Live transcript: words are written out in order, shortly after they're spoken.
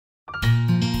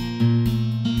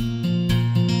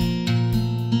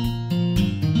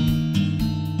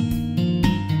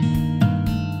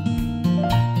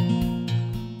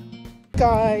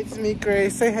it's me,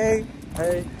 Grace. Say hey.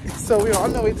 Hey. So we're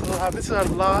on the way to the lab. This is our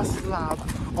last lab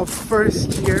of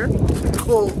first year.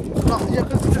 Well, yeah,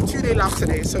 because it's a 2-day lab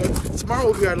today. So tomorrow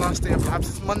will be our last day of labs.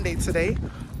 It's Monday today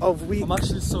of week. I'm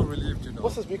actually so relieved, you know.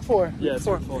 What's this, week 4? Yeah, it's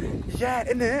week 4. Yeah,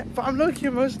 innit? But I'm low-key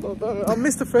emotional though. I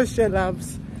missed the first year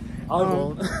labs. I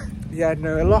won't. Yeah,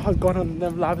 no, a lot has gone on in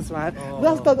them labs, man. Oh.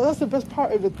 That's the best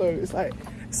part of it though. It's like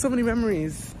so many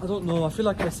memories. I don't know. I feel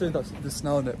like I say this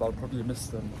now, but I'll probably miss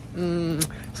them.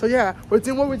 So yeah, we're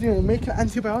doing what we're doing, making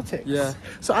antibiotics. Yeah.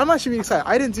 So I'm actually really excited.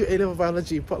 I didn't do A-level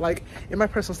biology, but like in my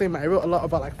personal statement, I wrote a lot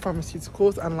about like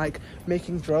pharmaceuticals and like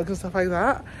making drugs and stuff like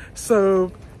that.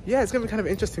 So yeah, it's gonna be kind of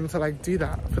interesting to like do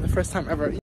that for the first time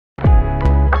ever.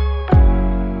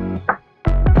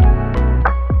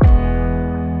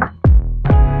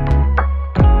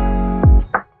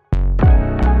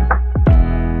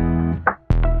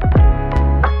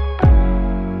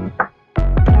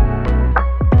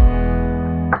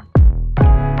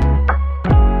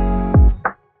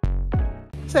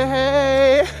 Say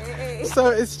hey. Hey! So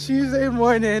it's Tuesday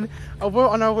morning and we're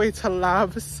on our way to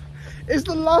labs. It's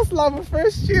the last lab of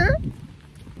first year.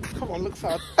 Come on, look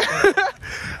sad.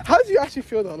 How do you actually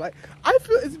feel though? Like, I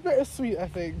feel it's bittersweet, I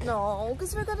think. No,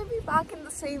 because we're gonna be back in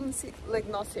the same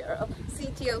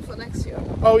CTO for next year.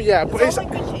 Oh yeah, but it's all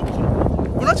like we're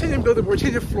changing. We're not changing building, we're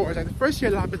changing floors. Like the first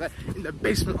year lab is like in the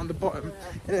basement on the bottom,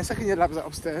 and then the second year lab is like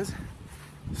upstairs.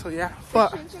 So yeah,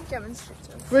 but Changing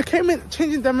demonstrators. we're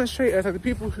changing demonstrators, like the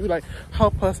people who like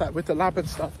help us like with the lab and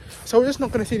stuff. So we're just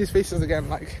not gonna see these faces again.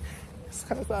 Like, it's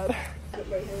kind of sad.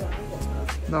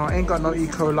 No, I ain't got no E.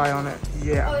 coli on it.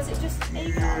 Yeah. Oh, is it just Yeah.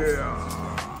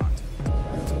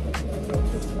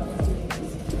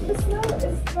 The smell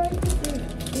is very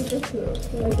ridiculous.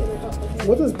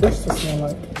 What does Bristol smell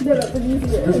like? No, the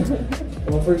music.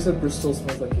 Well, first said Bristol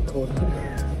smells like E. coli.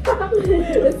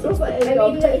 It smells like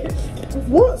egg.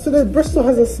 What? So then Bristol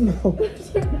has a smell?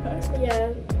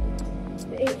 Yeah.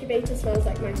 The incubator smells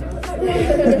like my house.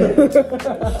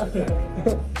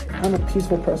 I'm a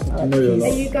peaceful person. I know you're Are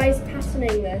not. you guys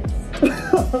patterning this?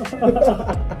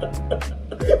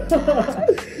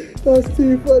 That's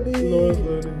too funny. Laura's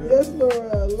learning it. Yes,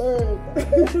 Laura, learn.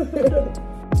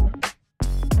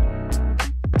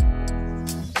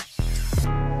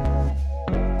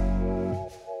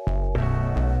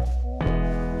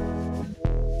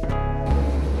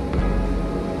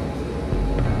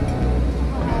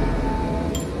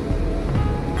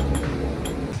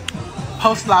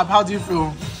 Post lab, how do you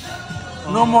feel?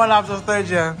 No more labs of third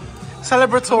year.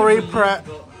 Celebratory prep.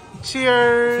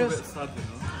 Cheers. It's a bit sad, you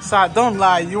know. Sad, don't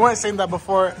lie. You weren't saying that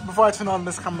before I turned on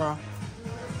this camera.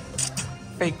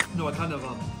 Fake. No, I kind of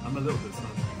am. I'm a little bit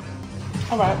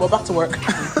sad. Alright, well, back to work.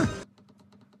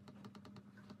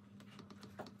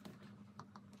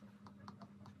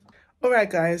 Alright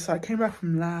guys, so I came back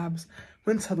from labs,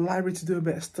 went to the library to do a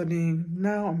bit of studying.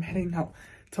 Now I'm heading out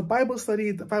to Bible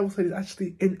study. The Bible study is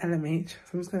actually in LMH, so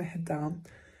I'm just gonna head down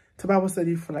to Bible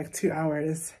study for like 2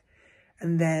 hours,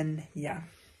 and then yeah.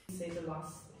 Say the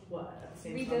last word at the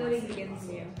same time. Rebuilding begins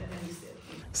here. And then you say it.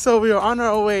 So we are on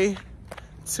our way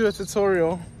to a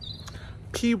tutorial,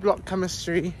 P block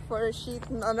chemistry. For a sheet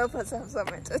none of us have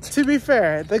submitted. To be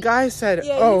fair, the guy said,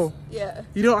 Yeah, oh, yeah.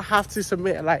 you don't have to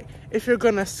submit, like if you're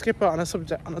gonna skip out on a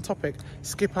subject, on a topic,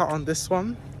 skip out on this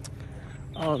one.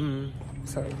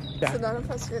 So yeah. So none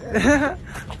of us did it.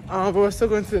 But we're still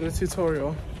going to the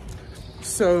tutorial.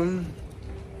 So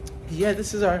yeah,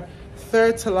 this is our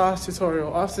third to last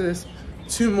tutorial. After this,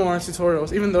 2 more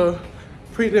tutorials, even though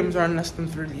prelims are in less than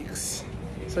 3 weeks.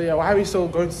 So yeah, why are we still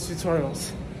going to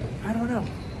tutorials? I don't know.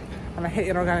 And I hate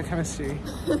inorganic chemistry.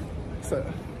 So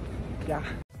yeah.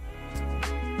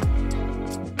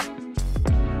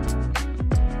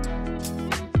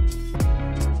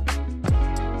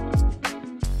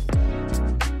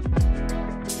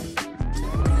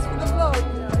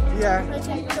 Yeah.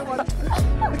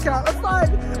 Okay, that's fine.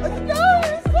 No,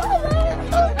 it's not.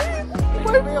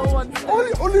 My real one.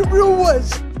 Only real ones.